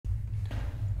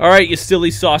Alright, you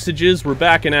silly sausages, we're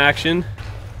back in action.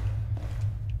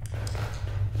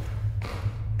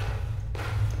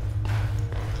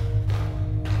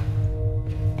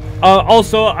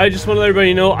 Also, I just want to let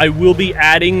everybody know I will be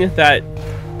adding that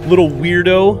little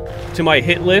weirdo to my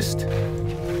hit list.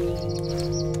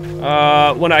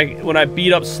 When I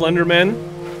beat up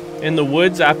Slenderman in the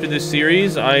woods after this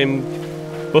series,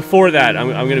 before that,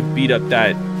 I'm gonna beat up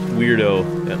that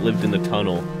weirdo that lived in the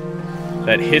tunnel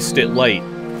that hissed at light.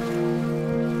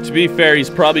 To be fair, he's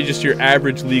probably just your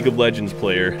average League of Legends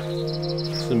player.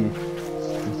 Some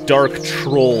dark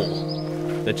troll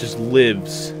that just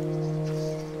lives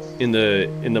in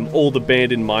the old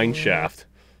abandoned mine shaft.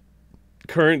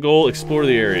 Current goal, explore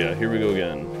the area. Here we go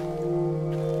again.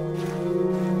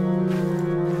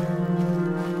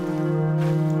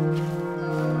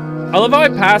 I love how I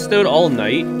passed out all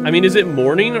night. I mean, is it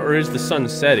morning or is the sun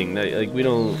setting? Like we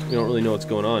don't really know what's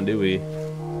going on, do we?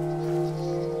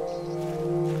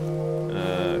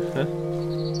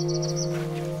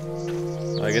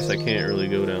 I guess I can't really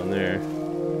go down there.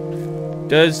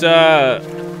 Does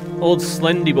old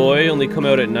Slendy boy only come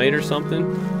out at night or something?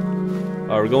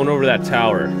 Oh, we're going over that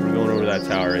tower. We're going over that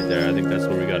tower right there. I think that's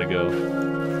where we gotta go.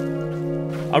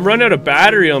 I'm running out of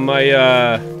battery on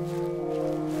my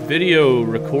video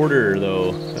recorder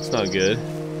though. That's not good.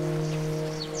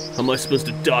 How am I supposed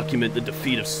to document the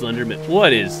defeat of Slenderman?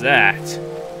 What is that?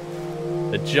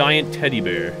 A giant teddy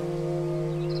bear.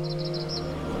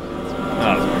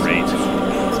 Oh, great.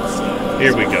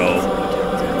 Here we go.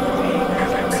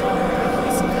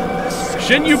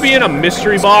 Shouldn't you be in a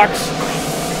mystery box?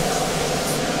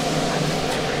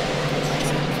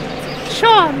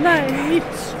 Charlie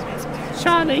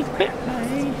bit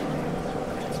me.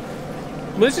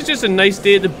 Well, this is just a nice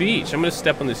day at the beach. I'm gonna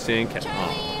step on this sand cat.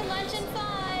 Oh. Lunch in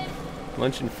 5.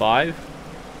 Lunch in 5?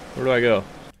 Where do I go?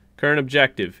 Current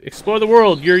objective. Explore the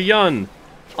world. You're young.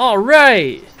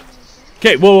 Alright.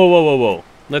 Okay, whoa.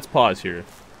 Let's pause here.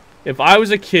 If I was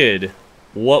a kid,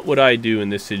 what would I do in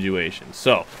this situation?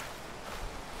 So,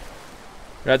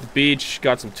 we're at the beach,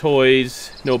 got some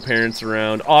toys, no parents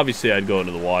around. Obviously, I'd go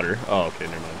into the water. Oh, okay,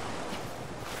 never mind.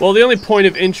 Well, the only point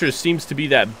of interest seems to be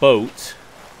that boat.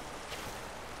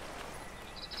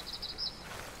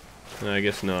 I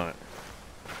guess not.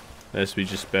 I guess we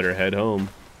just better head home.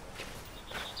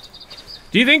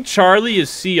 Do you think Charlie is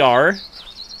CR?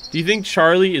 Do you think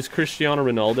Charlie is Cristiano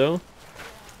Ronaldo?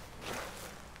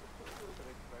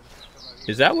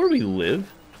 Is that where we live?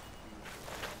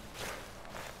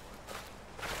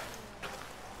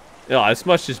 No, this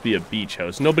must just be a beach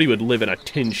house. Nobody would live in a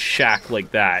tin shack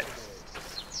like that.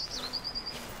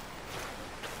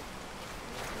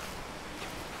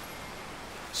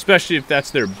 Especially if that's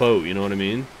their boat, you know what I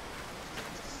mean?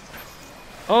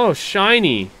 Oh,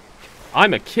 shiny.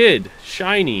 I'm a kid.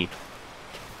 Shiny.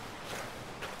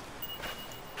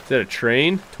 Is that a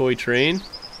train? Toy train?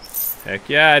 Heck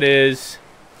yeah, it is.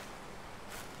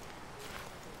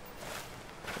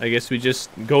 I guess we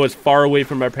just go as far away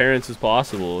from our parents as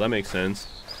possible. That makes sense.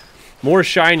 More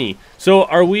shiny. So,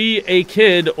 are we a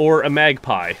kid or a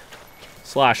magpie?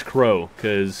 / crow,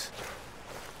 because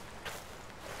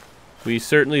we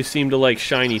certainly seem to like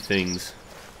shiny things.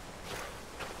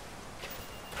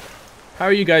 How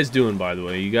are you guys doing, by the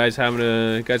way? You guys having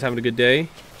a good day?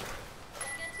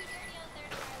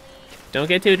 Don't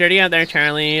get too dirty out there,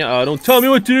 Charlie. Don't tell me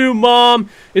what to do,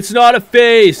 Mom. It's not a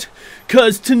phase.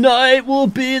 'Cause tonight will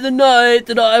be the night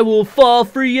that I will fall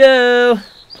for you.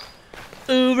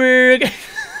 Over again.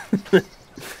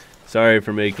 Sorry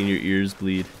for making your ears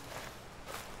bleed.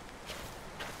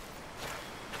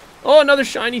 Oh, another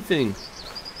shiny thing.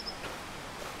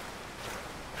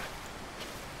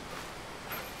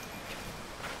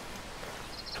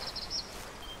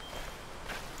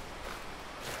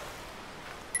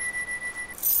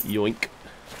 Yoink.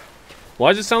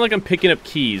 Why does it sound like I'm picking up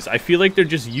keys? I feel like they're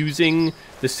just using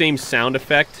the same sound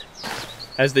effect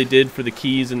as they did for the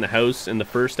keys in the house in the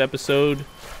first episode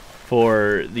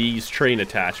for these train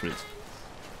attachments.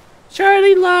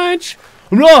 Charlie, lunch!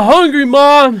 I'm not hungry,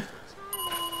 Mom!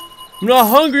 I'm not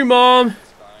hungry, Mom!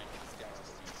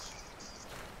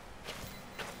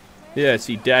 Yeah,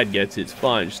 see, Dad gets it. It's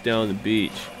fine. Just down on the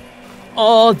beach.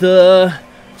 All the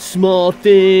small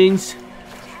things.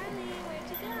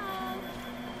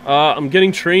 I'm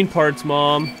getting train parts,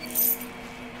 Mom.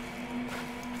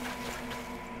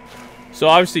 So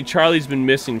obviously Charlie's been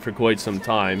missing for quite some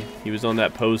time. He was on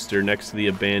that poster next to the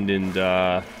abandoned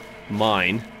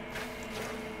mine.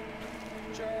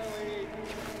 Charlie.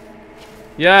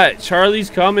 Yeah,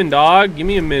 Charlie's coming, dog. Give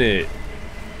me a minute.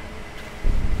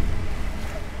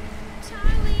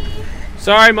 Charlie.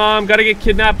 Sorry, Mom. Gotta get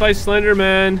kidnapped by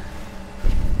Slenderman.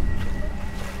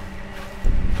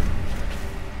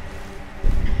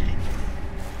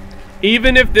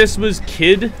 Even if this was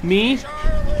kid me,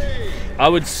 I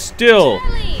would still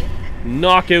Charlie!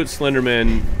 knock out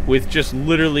Slenderman with just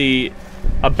literally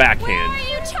a backhand. Where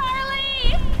are you,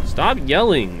 Charlie? Stop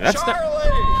yelling. That's Charlie!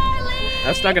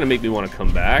 not gonna make me want to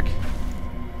come back.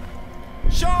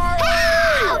 Charlie!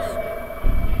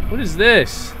 What is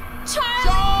this? Charlie!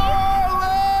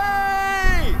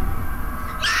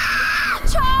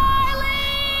 Charlie!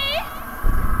 Charlie!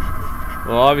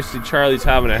 Well, obviously Charlie's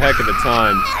having a heck of a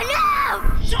time.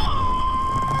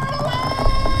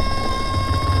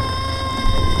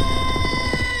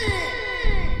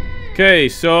 Okay,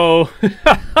 so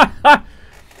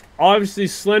obviously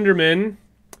Slenderman.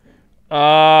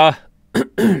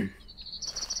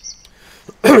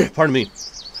 Pardon me.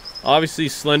 Obviously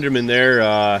Slenderman there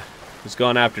has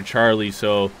gone after Charlie.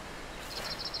 So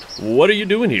what are you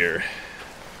doing here?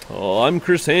 Oh, I'm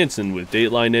Chris Hansen with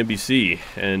Dateline NBC,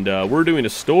 and we're doing a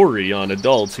story on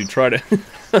adults who try to.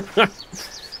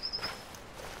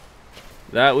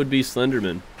 That would be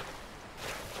Slenderman.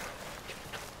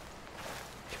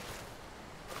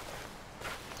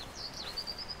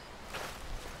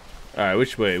 Alright,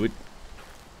 which way?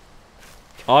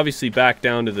 Obviously back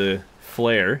down to the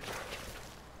flare.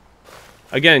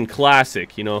 Again,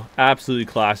 classic, you know, absolutely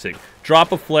classic.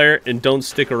 Drop a flare and don't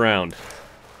stick around.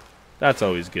 That's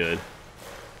always good.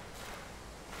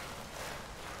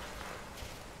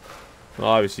 Well,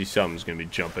 obviously something's gonna be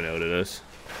jumping out at us.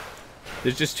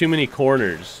 There's just too many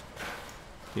corners,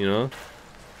 you know?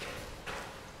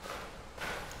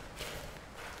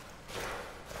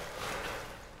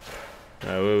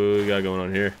 Alright, what we got going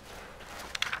on here?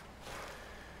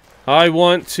 I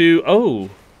want to...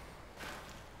 Oh!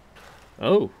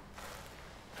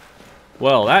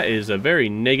 Well, that is a very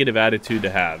negative attitude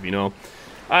to have, you know?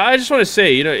 I just want to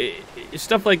say, you know,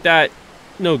 stuff like that,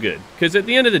 no good. Because at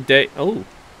the end of the day... Oh!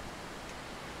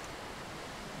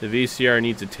 The VCR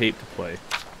needs a tape to play.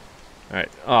 Alright.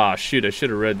 Ah, shoot, I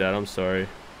should have read that. I'm sorry.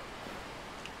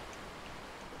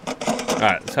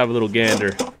 Alright, let's have a little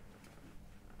gander.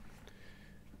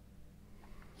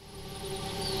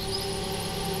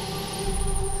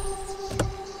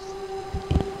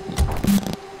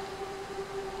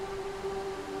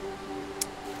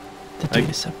 The date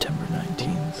is September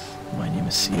 19th. My name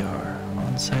is CR,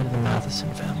 on site of the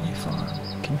Matheson family farm,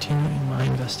 continuing my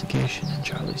investigation in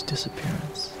Charlie's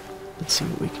disappearance. Let's see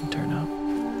what we can turn up.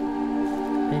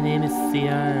 My name is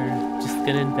CR. Just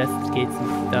gonna investigate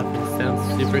some stuff. It sounds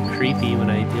super creepy when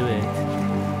I do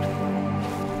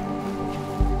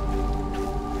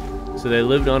it. So they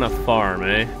lived on a farm,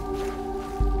 eh?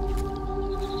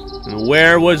 And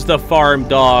where was the farm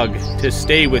dog to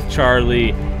stay with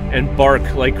Charlie and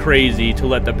bark like crazy to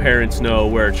let the parents know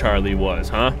where Charlie was,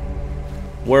 huh?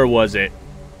 Where was it?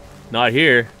 Not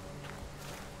here.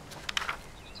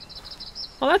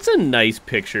 Oh, that's a nice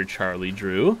picture Charlie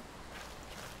drew.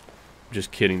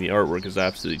 Just kidding, the artwork is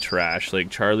absolutely trash. Like,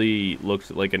 Charlie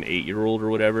looked like an 8-year-old or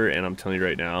whatever, and I'm telling you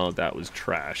right now, that was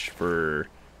trash for,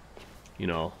 you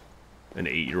know, an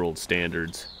 8-year-old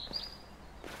standards.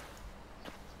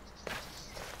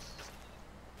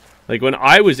 Like, when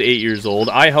I was 8 years old,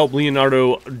 I helped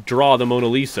Leonardo draw the Mona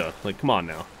Lisa. Like, come on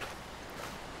now.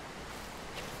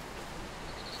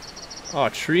 Oh,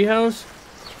 treehouse?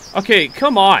 Okay,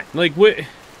 come on. Like, what?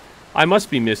 I must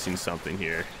be missing something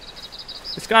here.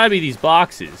 It's gotta be these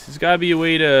boxes. There's gotta be a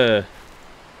way to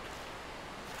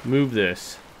move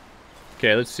this.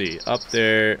 Okay, let's see. Up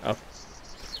there. Up.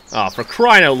 Oh, for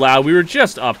crying out loud. We were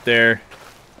just up there.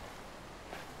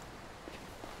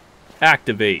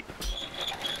 Activate.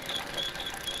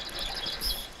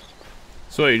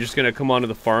 So you're just gonna come onto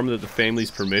the farm without the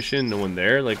family's permission? No one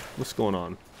there? Like, what's going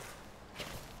on?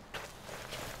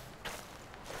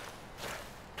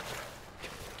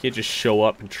 Can't just show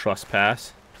up and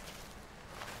trespass.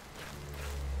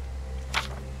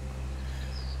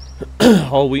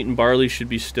 All wheat and barley should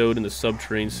be stowed in the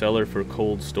subterranean cellar for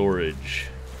cold storage.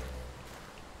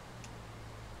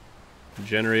 The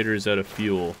generator is out of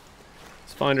fuel.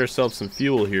 Let's find ourselves some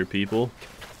fuel here, people.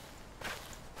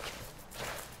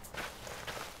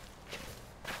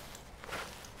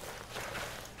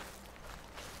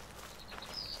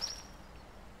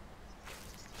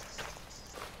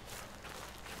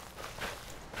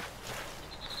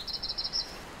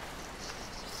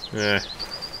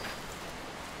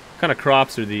 What kind of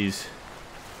crops are these?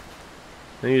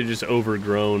 I think they're just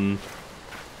overgrown.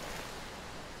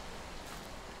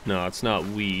 No, it's not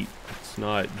wheat. It's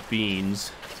not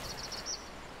beans.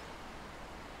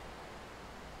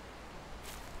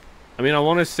 I mean, I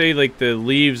want to say like the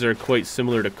leaves are quite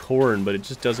similar to corn, but it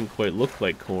just doesn't quite look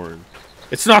like corn.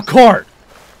 It's not corn!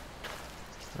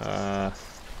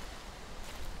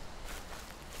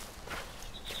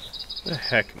 The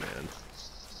heck, man.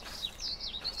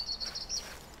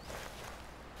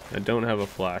 I don't have a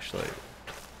flashlight.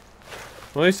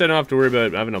 Well, at least I don't have to worry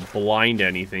about having to blind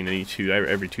anything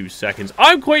every 2 seconds.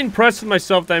 I'm quite impressed with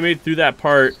myself that I made it through that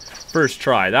part first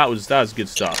try. That was good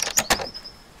stuff.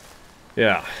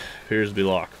 Yeah, appears to be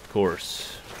locked. Of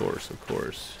course.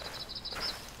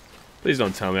 Please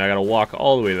don't tell me I gotta walk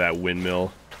all the way to that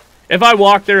windmill. If I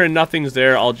walk there and nothing's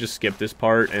there, I'll just skip this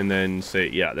part and then say,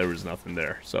 yeah, there was nothing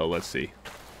there. So let's see.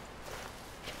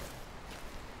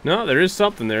 No, there is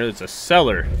something there. It's a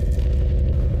cellar.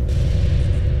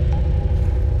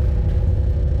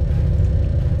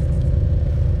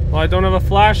 Well, I don't have a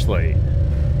flashlight.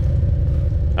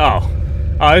 Oh,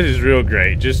 this is real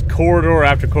great. Just corridor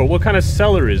after corridor. What kind of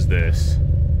cellar is this?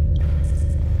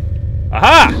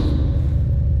 Aha!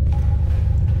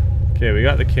 Okay, we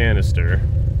got the canister.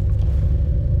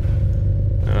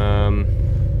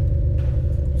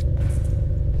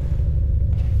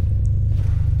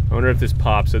 I wonder if this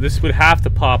pops. So this would have to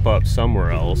pop up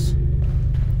somewhere else.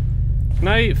 Can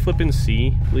I flip and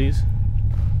see, please?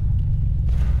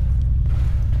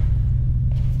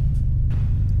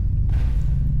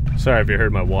 Sorry if you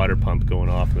heard my water pump going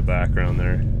off in the background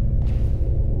there.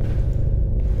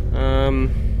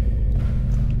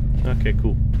 Okay,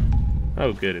 cool.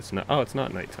 Oh, good. It's not. Oh, it's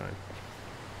not nighttime.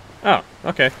 Oh,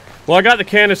 okay. Well, I got the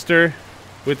canister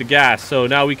with the gas, so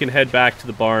now we can head back to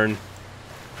the barn.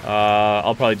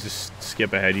 I'll probably just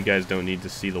skip ahead. You guys don't need to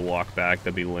see the walk back.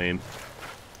 That'd be lame.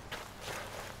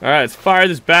 Alright, let's fire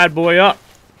this bad boy up.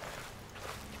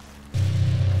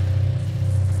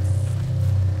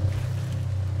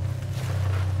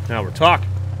 Now we're talking.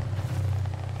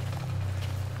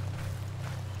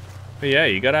 But yeah,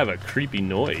 you gotta have a creepy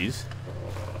noise.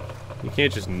 You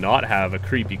can't just not have a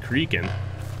creepy creaking.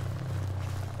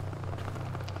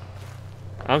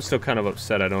 I'm still kind of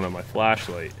upset I don't have my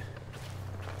flashlight.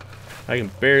 I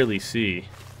can barely see.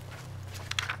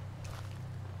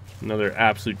 Another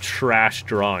absolute trash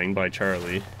drawing by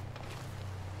Charlie.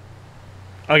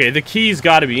 Okay, the key's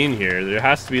got to be in here. There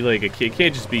has to be like a key. It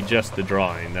can't just be just the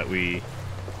drawing that we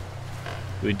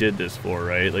did this for,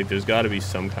 right? Like there's got to be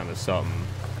some kind of something.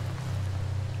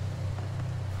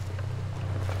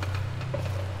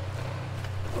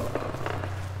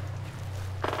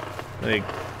 Like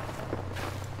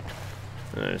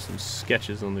there's some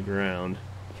sketches on the ground.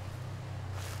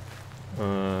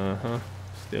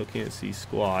 Still can't see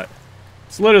squat.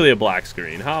 It's literally a black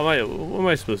screen. What am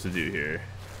I supposed to do here?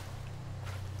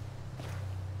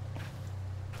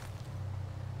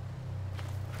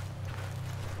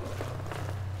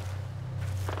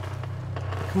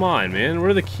 Come on, man. Where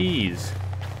are the keys?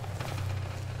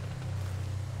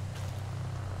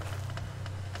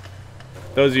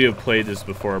 Those of you who have played this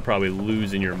before are probably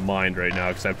losing your mind right now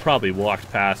because I've probably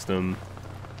walked past them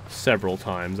several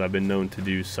times. I've been known to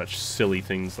do such silly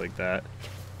things like that.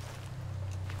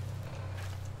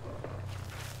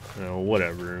 Oh,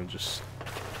 whatever. Just.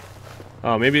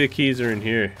 Oh, maybe the keys are in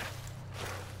here.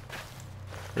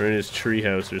 Or in his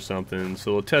treehouse or something.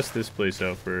 So we'll test this place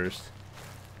out first.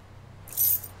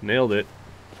 Nailed it.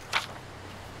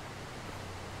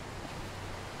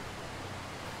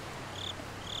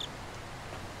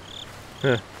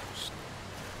 Huh.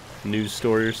 News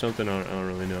story or something? I don't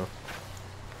really know.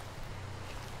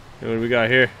 Hey, what do we got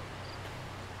here?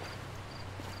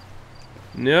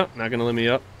 Nope, not gonna let me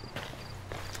up.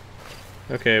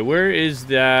 Okay, where is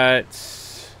that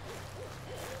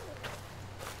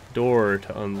door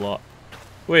to unlock?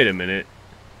 Wait a minute.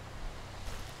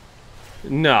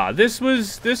 Nah, this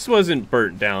wasn't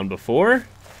burnt down before.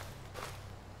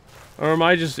 Or am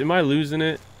I losing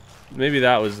it? Maybe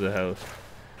that was the house.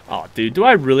 Oh, dude, do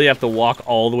I really have to walk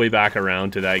all the way back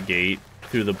around to that gate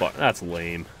through the bar? That's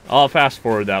lame. I'll fast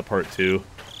forward that part too.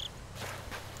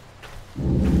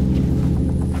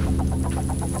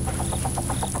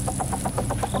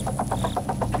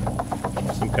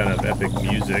 Some kind of epic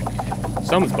music.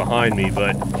 Someone's behind me,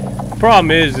 but the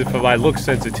problem is if my look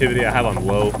sensitivity I have on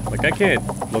low, like I can't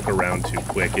look around too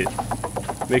quick. It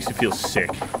makes me feel sick.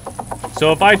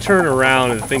 So if I turn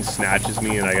around and the thing snatches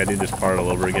me and I gotta do this part all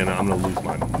over again, I'm gonna lose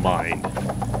my mind.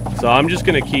 So I'm just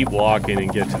gonna keep walking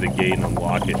and get to the gate and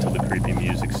unlock it till the creepy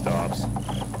music stops.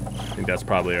 I think that's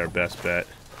probably our best bet.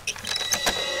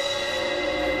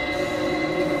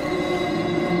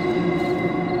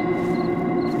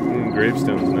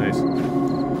 Gravestone's nice.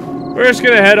 We're just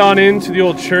gonna head on into the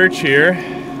old church here.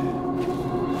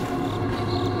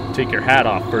 Take your hat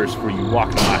off first before you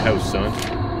walk into my house, son.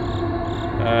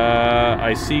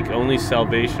 I seek only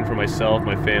salvation for myself,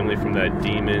 my family, from that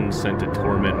demon sent to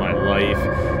torment my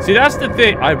life. See, that's the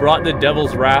thing. I brought the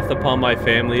devil's wrath upon my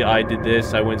family. I did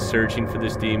this. I went searching for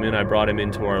this demon. I brought him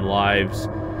into our lives.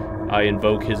 I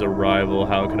invoke his arrival.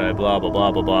 How could I blah, blah,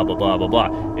 blah, blah, blah, blah, blah, blah,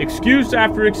 blah. Excuse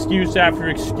after excuse after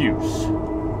excuse.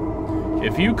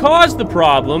 If you cause the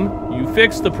problem, you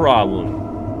fix the problem.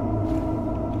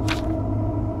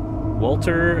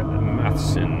 Walter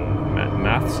Matheson?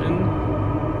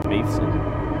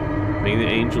 May the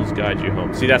angels guide you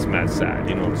home. See, that's mad sad,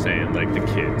 you know what I'm saying? Like the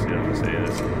kids, you know what I'm saying?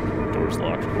 This door's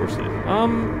locked, of course it.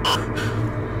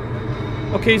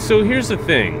 Okay, so here's the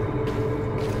thing.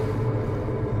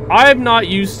 I'm not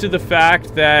used to the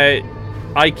fact that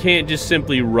I can't just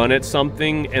simply run at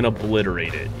something and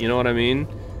obliterate it. You know what I mean?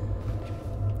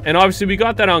 And obviously we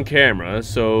got that on camera,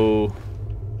 so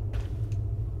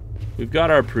we've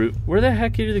got our proof. Where the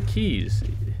heck are the keys?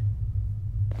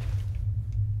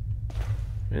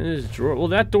 In this drawer. Well,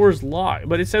 that door's locked,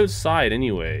 but it's outside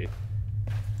anyway.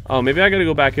 Oh, maybe I gotta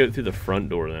go back out through the front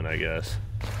door then, I guess.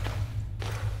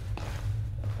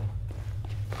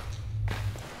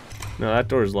 No, that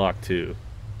door's locked too.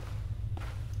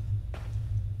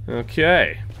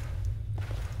 Okay.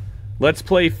 Let's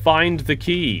play Find the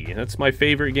Key. That's my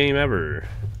favorite game ever.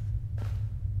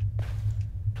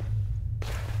 I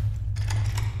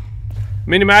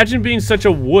mean, imagine being such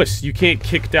a wuss you can't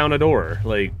kick down a door.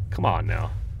 Like, come on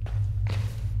now.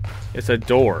 It's a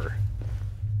door.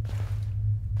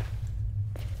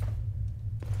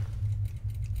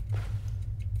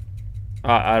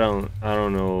 I don't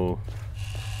know.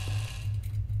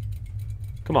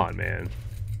 Come on, man.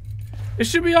 It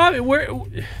should be obvious. Where?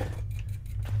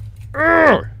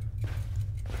 Urgh!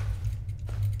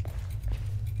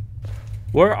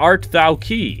 Where art thou,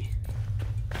 key?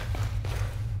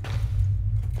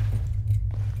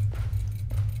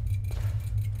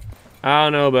 I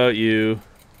don't know about you,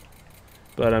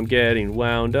 but I'm getting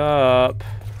wound up.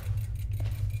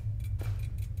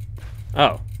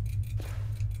 Oh.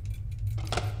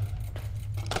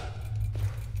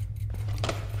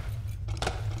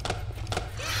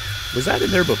 Was that in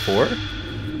there before?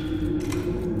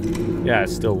 Yeah,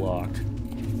 it's still locked.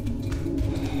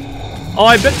 Oh,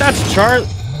 I bet that's Charlie.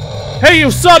 Hey, you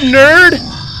sub nerd!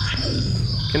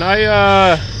 Can I,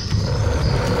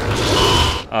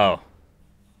 Oh.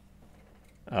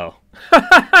 Oh.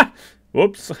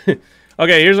 Whoops.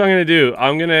 Okay, here's what I'm gonna do.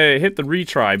 I'm gonna hit the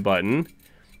retry button.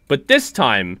 But this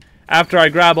time, after I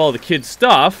grab all the kids'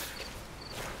 stuff,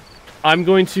 I'm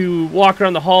going to walk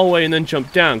around the hallway and then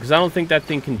jump down, because I don't think that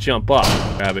thing can jump up.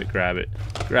 Grab it, grab it,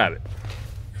 grab it.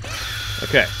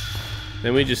 Okay.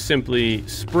 Then we just simply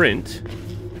sprint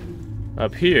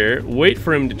up here, wait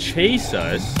for him to chase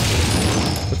us.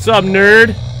 What's up,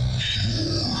 nerd?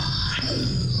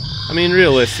 I mean,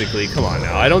 realistically, come on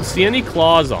now. I don't see any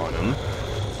claws on him.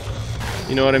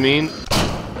 You know what I mean?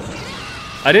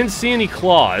 I didn't see any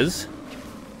claws.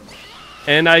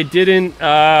 And I didn't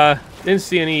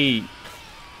see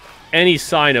any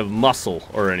sign of muscle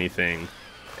or anything.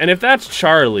 And if that's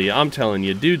Charlie, I'm telling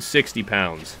you, dude's 60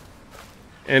 pounds.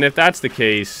 And if that's the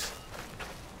case,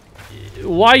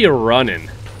 why you running?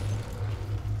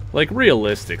 Like,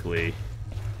 realistically.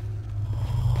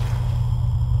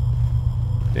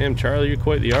 Damn, Charlie, you're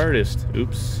quite the artist.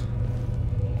 Oops.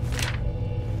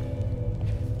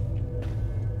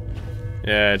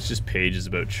 Yeah, it's just pages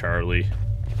about Charlie.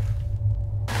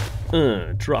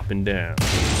 Dropping down.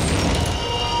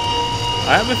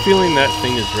 I have a feeling that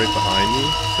thing is right behind me,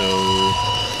 so...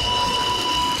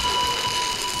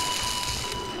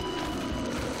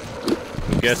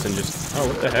 I'm guessing just... Oh,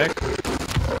 what the heck?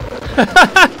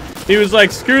 He was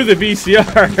like, screw the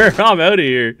VCR, I'm out of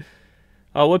here.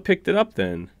 Oh, what picked it up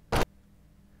then?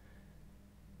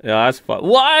 Yeah, that's fun.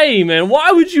 Why, man?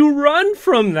 Why would you run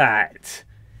from that?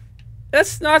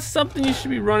 That's not something you should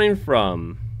be running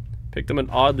from. Picked up an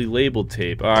oddly labeled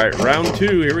tape. All right, round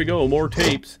 2. Here we go. More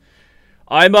tapes.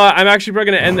 I'm actually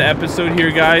probably gonna end the episode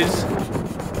here, guys.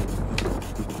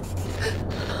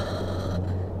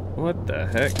 What the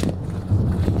heck?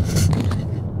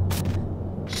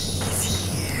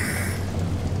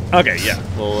 Okay, yeah.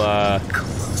 Well,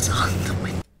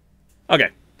 okay.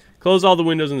 Close all the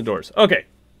windows and the doors. Okay.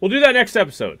 We'll do that next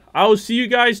episode. I will see you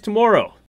guys tomorrow.